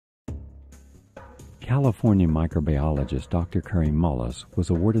California microbiologist Dr. Kary Mullis was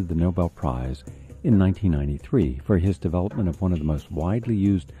awarded the Nobel Prize in 1993 for his development of one of the most widely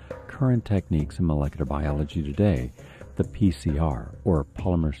used current techniques in molecular biology today, the PCR, or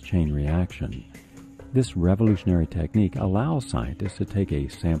polymerase chain reaction. This revolutionary technique allows scientists to take a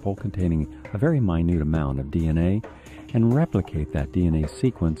sample containing a very minute amount of DNA and replicate that DNA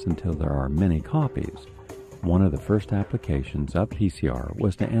sequence until there are many copies. One of the first applications of PCR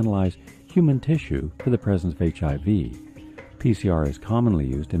was to analyze human tissue for the presence of HIV. PCR is commonly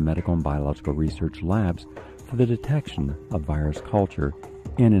used in medical and biological research labs for the detection of virus culture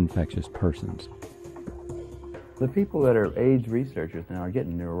in infectious persons. The people that are AIDS researchers now are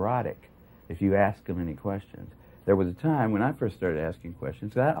getting neurotic if you ask them any questions. There was a time when I first started asking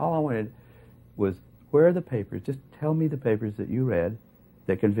questions, all I wanted was, where are the papers? Just tell me the papers that you read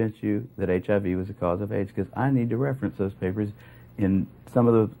that convinced you that HIV was the cause of AIDS, because I need to reference those papers in some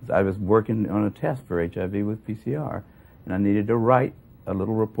of the, I was working on a test for HIV with PCR, and I needed to write a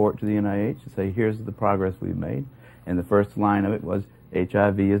little report to the NIH to say, here's the progress we've made, and the first line of it was,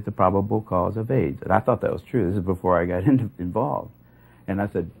 HIV is the probable cause of AIDS. And I thought that was true. This is before I got involved. And I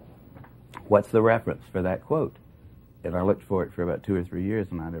said, what's the reference for that quote? And I looked for it for about 2 or 3 years,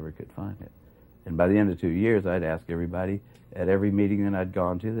 and I never could find it. And by the end of 2 years, I'd ask everybody at every meeting that I'd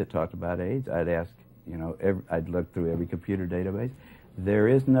gone to that talked about AIDS, I'd ask, I'd look through every computer database. There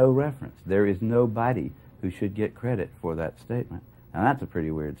is no reference. There is nobody who should get credit for that statement. Now, that's a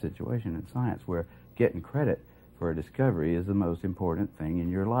pretty weird situation in science, where getting credit for a discovery is the most important thing in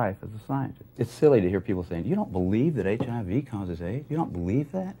your life as a scientist. It's silly to hear people saying, you don't believe that HIV causes AIDS? You don't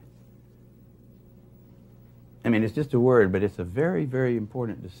believe that? I mean, it's just a word, but it's a very, very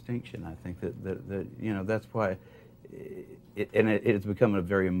important distinction. I think that that's why it's become a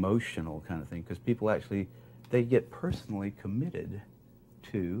very emotional kind of thing, because people actually, they get personally committed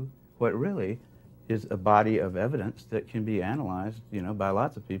to what really is a body of evidence that can be analyzed, by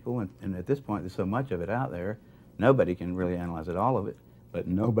lots of people. And at this point, there's so much of it out there, nobody can really analyze it, all of it, but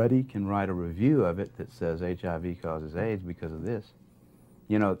nobody can write a review of it that says HIV causes AIDS because of this.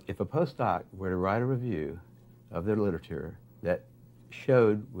 If a postdoc were to write a review of their literature that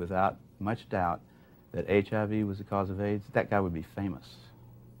showed without much doubt that HIV was the cause of AIDS, that guy would be famous.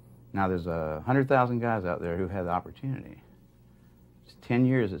 Now, there's 100,000 guys out there who had the opportunity. Just 10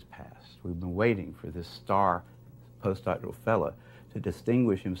 years has passed. We've been waiting for this star postdoctoral fellow to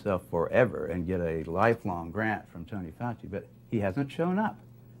distinguish himself forever and get a lifelong grant from Tony Fauci, but he hasn't shown up.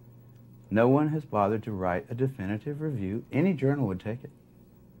 No one has bothered to write a definitive review. Any journal would take it.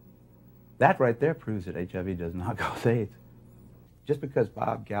 That right there proves that HIV does not cause AIDS. Just because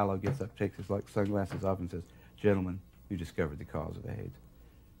Bob Gallo gets up, takes his sunglasses off and says, gentlemen, you discovered the cause of AIDS.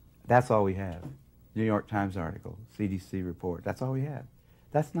 That's all we have. New York Times article, CDC report, that's all we have.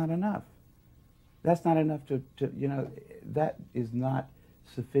 That's not enough. That's not enough to that is not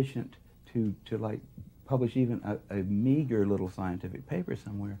sufficient to publish even a meager little scientific paper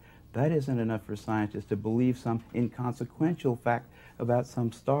somewhere. That isn't enough for scientists to believe some inconsequential fact about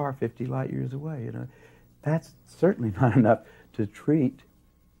some star 50 light years away. That's certainly not enough to treat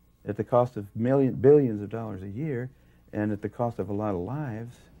at the cost of billions of dollars a year, and at the cost of a lot of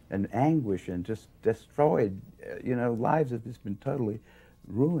lives and anguish, and just destroyed, lives have just been totally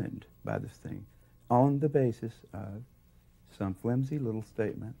ruined by this thing, on the basis of some flimsy little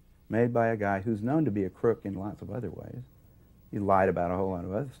statement made by a guy who's known to be a crook in lots of other ways. He lied about a whole lot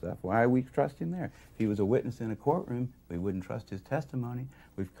of other stuff. Why we trust him there? If he was a witness in a courtroom, we wouldn't trust his testimony.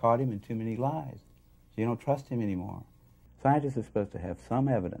 We've caught him in too many lies. So you don't trust him anymore. Scientists are supposed to have some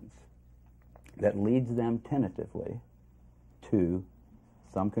evidence that leads them tentatively to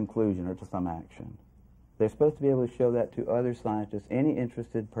some conclusion or to some action. They're supposed to be able to show that to other scientists, any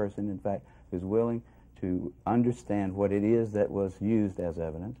interested person, in fact, who's willing to understand what it is that was used as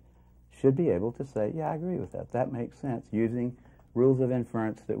evidence, should be able to say, yeah, I agree with that. That makes sense, using rules of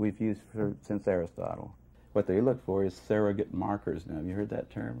inference that we've used since Aristotle. What they look for is surrogate markers. Now, have you heard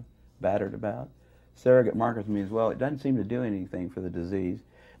that term battered about? Surrogate markers means, well, it doesn't seem to do anything for the disease,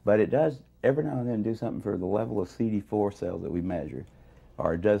 but it does every now and then do something for the level of CD4 cells that we measure,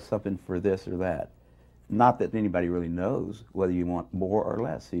 or it does something for this or that. Not that anybody really knows whether you want more or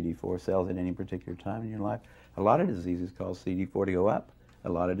less CD4 cells at any particular time in your life. A lot of diseases cause CD4 to go up. A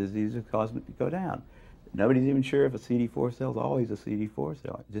lot of diseases cause it to go down. Nobody's even sure if a CD4 cell is always a CD4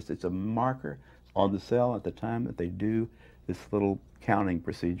 cell. It's a marker on the cell at the time that they do this little counting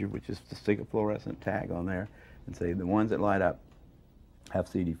procedure, which is to stick a fluorescent tag on there and say the ones that light up have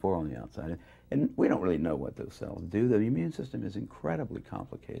CD4 on the outside. And we don't really know what those cells do. The immune system is incredibly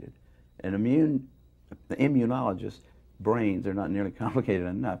complicated. And the immunologists' brains are not nearly complicated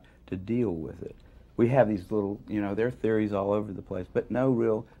enough to deal with it. We have these little, there are theories all over the place, but no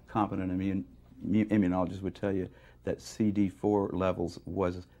real competent immunologist would tell you that CD4 levels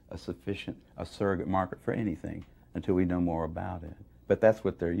was a surrogate marker for anything until we know more about it. But that's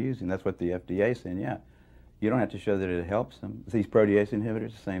what they're using. That's what the FDA is saying, yeah. You don't have to show that it helps them. These protease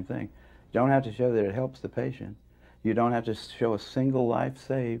inhibitors, the same thing. You don't have to show that it helps the patient. You don't have to show a single life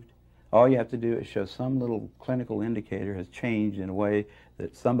saved. All you have to do is show some little clinical indicator has changed in a way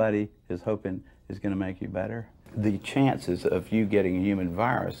that somebody is hoping is going to make you better. The chances of you getting a human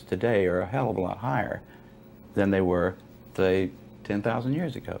virus today are a hell of a lot higher than they were, say, 10,000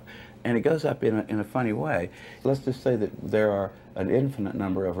 years ago. And it goes up in a funny way. Let's just say that there are an infinite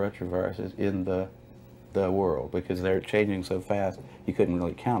number of retroviruses in the world because they're changing so fast you couldn't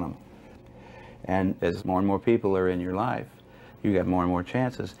really count them. And as more and more people are in your life, you get more and more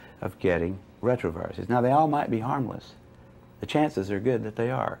chances of getting retroviruses. Now, they all might be harmless. The chances are good that they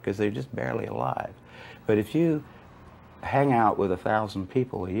are because they're just barely alive. But if you hang out with 1,000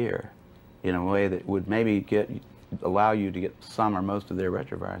 people a year in a way that would maybe allow you to get some or most of their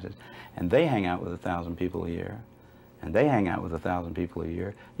retroviruses, and they hang out with 1,000 people a year, and they hang out with 1,000 people a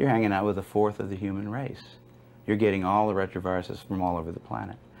year, you're hanging out with a fourth of the human race. You're getting all the retroviruses from all over the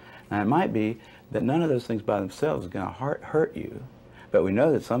planet. Now, it might be that none of those things by themselves is going to hurt you, but we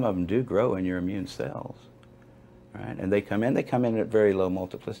know that some of them do grow in your immune cells, right? And they come in at very low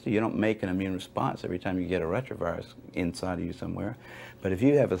multiplicity. You don't make an immune response every time you get a retrovirus inside of you somewhere. But if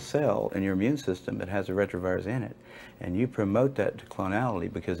you have a cell in your immune system that has a retrovirus in it, and you promote that to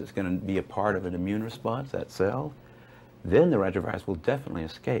clonality because it's going to be a part of an immune response, that cell, then the retrovirus will definitely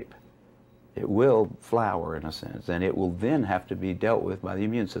escape. It will flower in a sense, and it will then have to be dealt with by the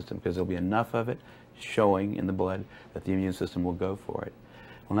immune system because there'll be enough of it showing in the blood that the immune system will go for it.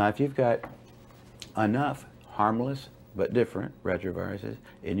 Well, now, if you've got enough harmless but different retroviruses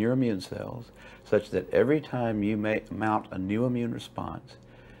in your immune cells such that every time you mount a new immune response,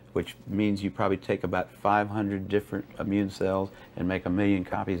 which means you probably take about 500 different immune cells and make 1,000,000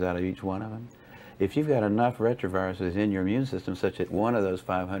 copies out of each one of them, if you've got enough retroviruses in your immune system such that one of those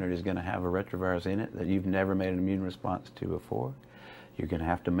 500 is going to have a retrovirus in it that you've never made an immune response to before, you're going to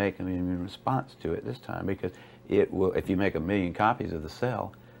have to make an immune response to it this time because it will, if you make 1,000,000 copies of the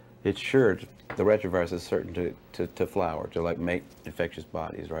cell, it's sure, the retrovirus is certain to flower, to like make infectious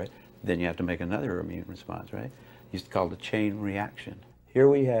bodies, right? Then you have to make another immune response, right? It's called a chain reaction. Here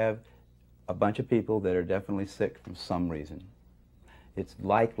we have a bunch of people that are definitely sick from some reason. It's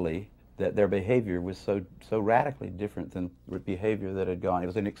likely that their behavior was so radically different than behavior that had gone. It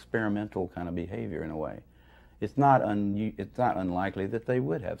was an experimental kind of behavior in a way. It's not unlikely that they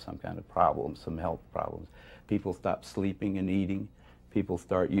would have some kind of problems, some health problems. People stop sleeping and eating. People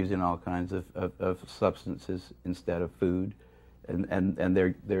start using all kinds of substances instead of food. And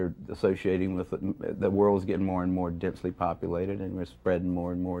they're associating with the world's getting more and more densely populated, and we're spreading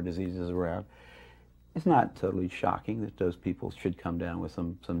more and more diseases around. It's not totally shocking that those people should come down with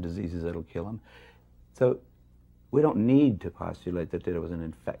some diseases that'll kill them. So we don't need to postulate that there was an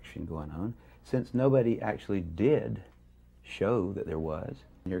infection going on, since nobody actually did show that there was.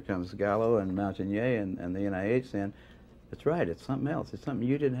 Here comes Gallo and Montagnier and the NIH saying, that's right, it's something else. It's something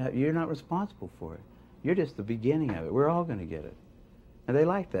you didn't have. You're not responsible for it. You're just the beginning of it. We're all going to get it. And they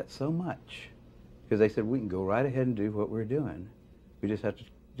liked that so much because they said, we can go right ahead and do what we're doing. We just have to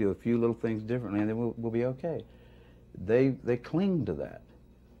do a few little things differently and then we'll be okay. They cling to that,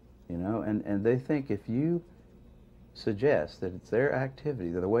 you know, and they think if you suggest that it's their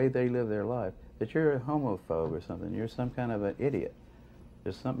activity, that the way they live their life, that you're a homophobe or something, you're some kind of an idiot.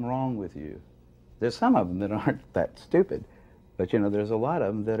 There's something wrong with you. There's some of them that aren't that stupid, but you know, there's a lot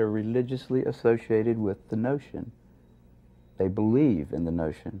of them that are religiously associated with the notion. They believe in the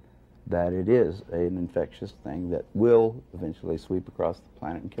notion that it is an infectious thing that will eventually sweep across the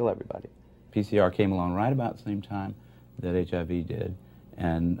planet and kill everybody. PCR came along right about the same time that HIV did,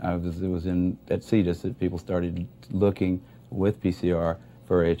 and it was at CETUS that people started looking with PCR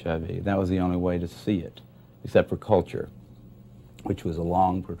for HIV. That was the only way to see it, except for culture, which was a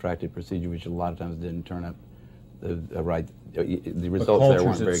long, protracted procedure, which a lot of times didn't turn up the results there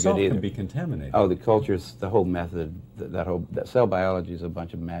weren't very good either. Can be contaminated. Oh, the cultures, the whole method, that cell biology is a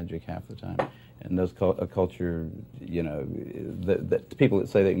bunch of magic half the time, and those culture, you know, the people that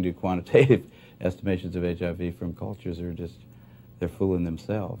say they can do quantitative estimations of HIV from cultures are just, they're fooling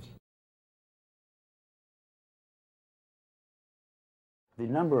themselves. The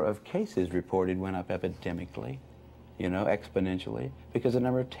number of cases reported went up epidemically, you know, exponentially, because the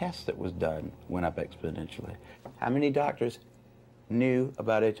number of tests that was done went up exponentially. How many doctors knew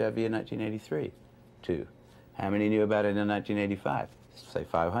about HIV in 1983? 2. How many knew about it in 1985? Say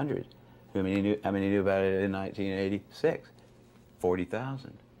 500. I mean, he knew about it in 1986?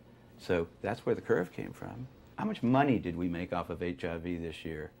 40,000. So that's where the curve came from. How much money did we make off of HIV this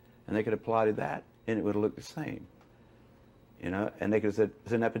year? And they could have plotted that, and it would have looked the same. You know, and they could have said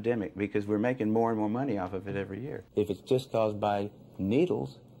it's an epidemic because we're making more and more money off of it every year. If it's just caused by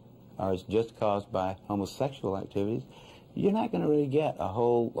needles, or it's just caused by homosexual activities, you're not going to really get a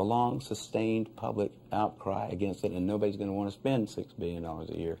long, sustained public outcry against it, and nobody's going to want to spend $6 billion a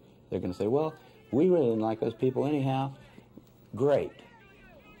year. They're going to say, well, we really didn't like those people anyhow. Great.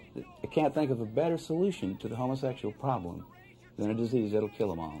 I can't think of a better solution to the homosexual problem than a disease that'll kill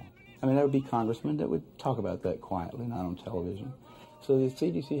them all. I mean, there would be congressmen that would talk about that quietly, not on television. So the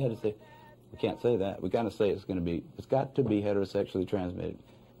CDC had to say, we can't say that. We've got to say it's got to be heterosexually transmitted.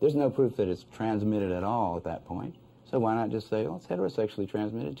 There's no proof that it's transmitted at all at that point. So why not just say, well, it's heterosexually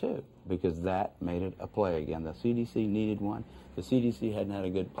transmitted too? Because that made it a plague. And the CDC needed one. The CDC hadn't had a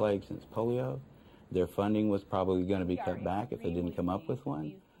good plague since polio. Their funding was probably going to be cut back if they didn't come up with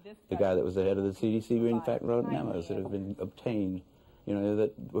one. The guy that was the head of the CDC, in fact, wrote memos that have been obtained, you know,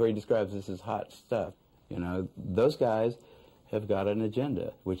 where he describes this as hot stuff. You know, those guys have got an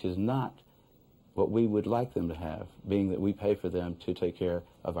agenda, which is not what we would like them to have, being that we pay for them to take care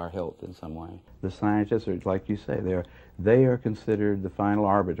of our health in some way. The scientists are, like you say, they are considered the final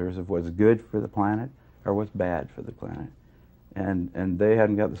arbiters of what's good for the planet or what's bad for the planet. And they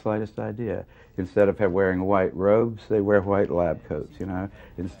hadn't got the slightest idea. Instead of wearing white robes, they wear white lab coats, you know.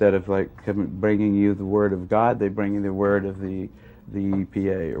 Instead of bringing you the word of God, they bring you the word of the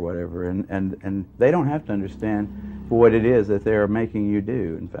EPA or whatever. And they don't have to understand what it is that they're making you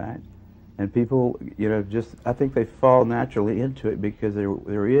do, in fact. And people, you know, I think they fall naturally into it because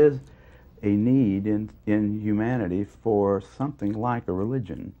there is a need in humanity for something like a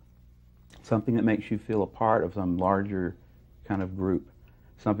religion, something that makes you feel a part of some larger kind of group,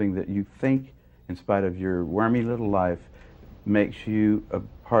 something that you think, in spite of your wormy little life, makes you a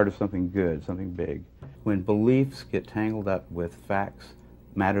part of something good, something big. When beliefs get tangled up with facts,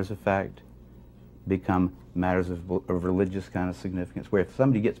 matters of fact become matters of religious kind of significance, where if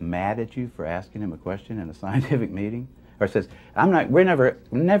somebody gets mad at you for asking him a question in a scientific meeting, or says, we're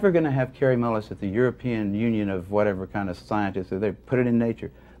never going to have Kary Mullis at the European Union of whatever kind of scientists, or they put it in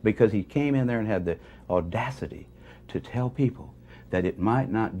Nature, because he came in there and had the audacity to tell people that it might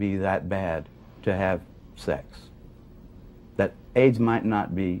not be that bad to have sex, that AIDS might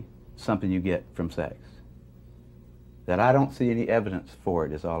not be something you get from sex, that I don't see any evidence for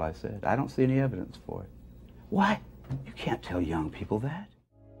it, is all I said. I don't see any evidence for it. Why? You can't tell young people that.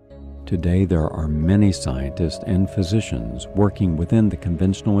 Today there are many scientists and physicians working within the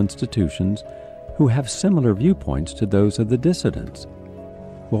conventional institutions who have similar viewpoints to those of the dissidents.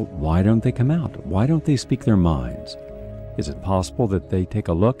 Well, why don't they come out? Why don't they speak their minds? Is it possible that they take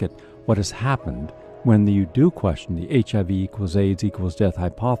a look at what has happened when you do question the HIV equals AIDS equals death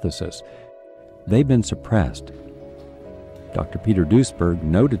hypothesis? They've been suppressed. Dr. Peter Duesberg,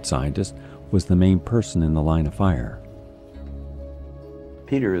 noted scientist, was the main person in the line of fire.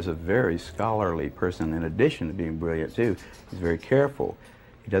 Peter is a very scholarly person in addition to being brilliant too. He's very careful.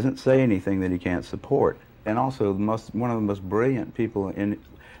 He doesn't say anything that he can't support. And also one of the most brilliant people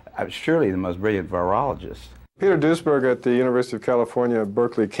surely the most brilliant virologist. Peter Duesberg at the University of California,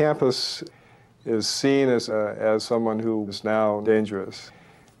 Berkeley campus is seen as someone who is now dangerous.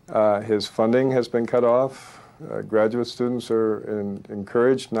 His funding has been cut off. Graduate students are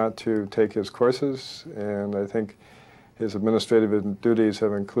encouraged not to take his courses, and I think his administrative duties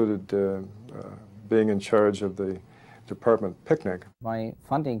have included being in charge of the department picnic. My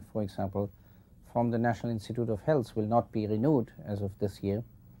funding, for example, from the National Institute of Health will not be renewed as of this year,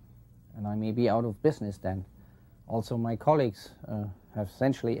 and I may be out of business then. Also, my colleagues have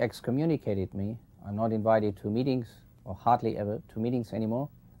essentially excommunicated me. I'm not invited to meetings, or hardly ever to meetings anymore,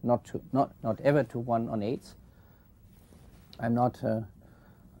 not ever to one on AIDS. I'm not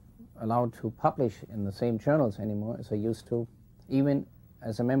allowed to publish in the same journals anymore as I used to. Even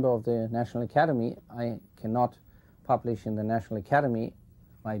as a member of the National Academy, I cannot publish in the National Academy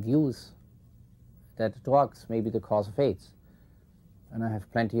my views that drugs may be the cause of AIDS. And I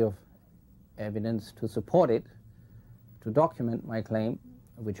have plenty of evidence to support it, to document my claim,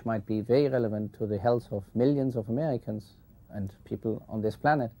 which might be very relevant to the health of millions of Americans and people on this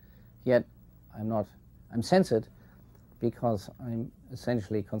planet. Yet I'm censored because I'm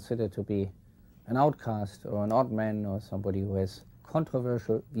essentially considered to be an outcast or an odd man or somebody who has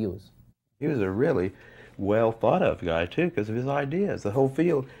controversial views. He was a really well thought of guy too because of his ideas. The whole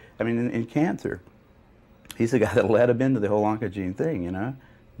field, I mean in cancer, he's the guy that led him into the whole oncogene thing, you know.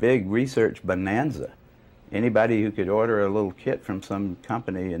 Big research bonanza. Anybody who could order a little kit from some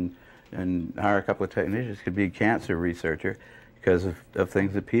company and and hire a couple of technicians, could be a cancer researcher, because of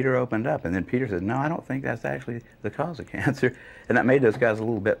things that Peter opened up. And then Peter said, no, I don't think that's actually the cause of cancer. And that made those guys a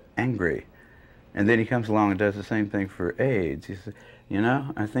little bit angry. And then he comes along and does the same thing for AIDS. He said, you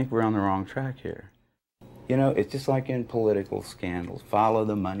know, I think we're on the wrong track here. You know, it's just like in political scandals. Follow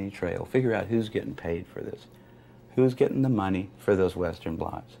the money trail. Figure out who's getting paid for this. Who's getting the money for those Western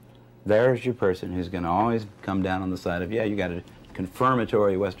blots. There's your person who's going to always come down on the side of, yeah, you got a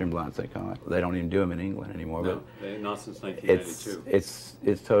confirmatory Western blots, they call it. They don't even do them in England anymore. No, but not since 1992.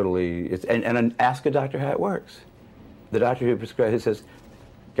 It's totally, and ask a doctor how it works. The doctor who prescribes it says,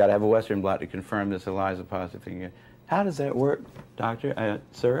 got to have a Western blot to confirm this ELISA positive thing. How does that work, doctor?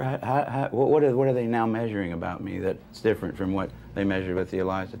 Sir, what are they now measuring about me that's different from what they measured with the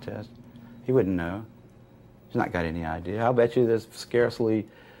ELISA test? He wouldn't know. He's not got any idea. I'll bet you there's scarcely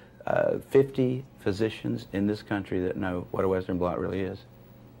 50 physicians in this country that know what a Western blot really is.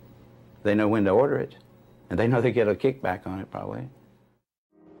 They know when to order it, and they know they get a kickback on it, probably.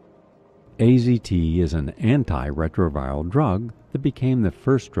 AZT is an antiretroviral drug that became the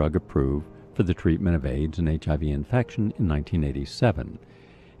first drug approved for the treatment of AIDS and HIV infection in 1987.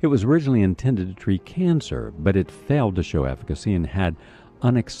 It was originally intended to treat cancer, but it failed to show efficacy and had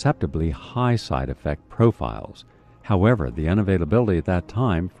unacceptably high side effect profiles. However, the unavailability at that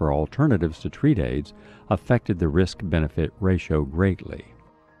time for alternatives to treat AIDS affected the risk-benefit ratio greatly.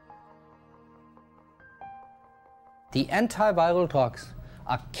 The antiviral drugs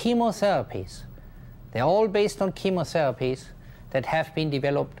are chemotherapies. They're all based on chemotherapies that have been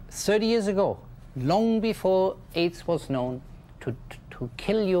developed 30 years ago, long before AIDS was known, to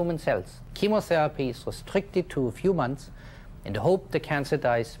kill human cells. Chemotherapy is restricted to a few months in the hope the cancer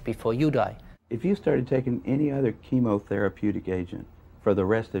dies before you die. If you started taking any other chemotherapeutic agent for the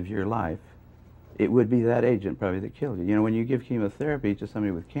rest of your life, it would be that agent probably that killed you. You know, when you give chemotherapy to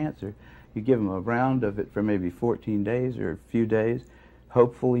somebody with cancer, you give them a round of it for maybe 14 days or a few days.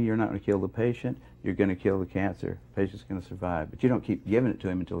 Hopefully you're not going to kill the patient, you're going to kill the cancer. The patient's going to survive. But you don't keep giving it to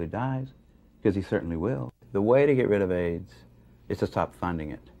him until he dies, because he certainly will. The way to get rid of AIDS is to stop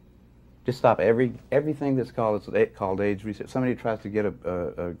funding it. Just stop everything that's called AIDS research. Somebody tries to get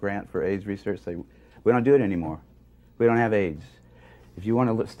a grant for AIDS research, say, we don't do it anymore. We don't have AIDS. If you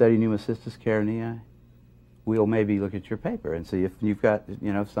want to study pneumocystis carinii, we'll maybe look at your paper and see if you've got,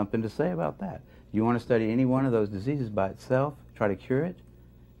 you know, something to say about that. You want to study any one of those diseases by itself, try to cure it,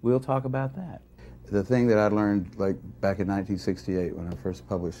 we'll talk about that. The thing that I learned, like back in 1968 when I first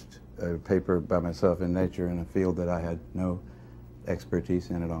published a paper by myself in Nature in a field that I had no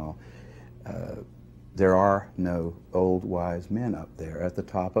expertise in at all, there are no old wise men up there at the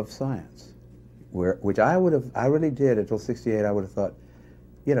top of science. Which I really did until 68. I would have thought,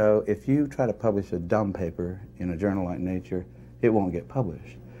 you know, if you try to publish a dumb paper in a journal like Nature, it won't get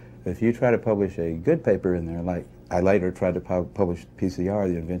published. If you try to publish a good paper in there, like I later tried to publish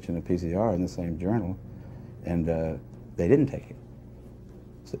PCR, the invention of PCR, in the same journal, and they didn't take it.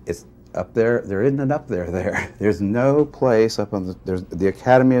 So it's up there. There isn't an up there. There's no place up on the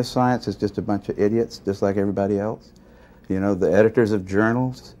Academy of Science is just a bunch of idiots, just like everybody else. You know, the editors of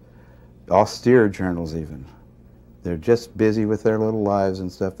journals, austere journals even, they're just busy with their little lives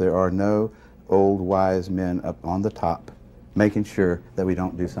and stuff. There are no old wise men up on the top making sure that we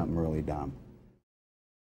don't do something really dumb.